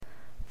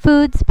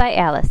Foods by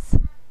Alice.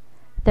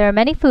 There are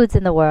many foods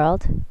in the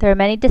world. There are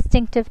many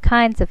distinctive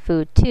kinds of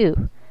food,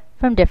 too,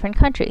 from different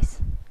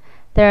countries.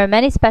 There are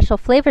many special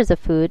flavors of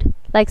food,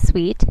 like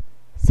sweet,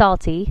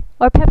 salty,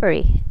 or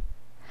peppery.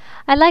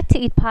 I like to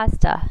eat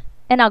pasta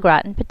and au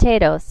gratin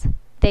potatoes.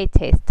 They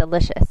taste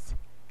delicious.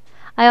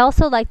 I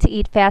also like to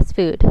eat fast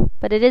food,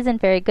 but it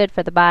isn't very good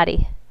for the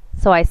body,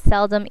 so I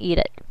seldom eat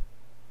it.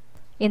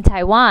 In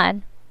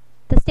Taiwan,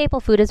 the staple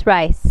food is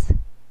rice.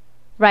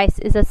 Rice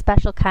is a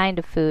special kind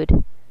of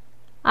food.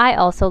 I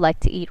also like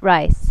to eat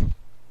rice.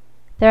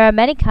 There are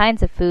many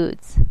kinds of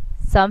foods.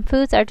 Some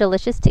foods are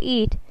delicious to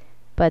eat,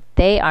 but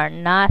they are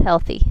not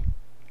healthy.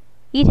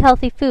 Eat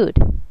healthy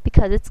food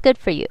because it's good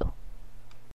for you.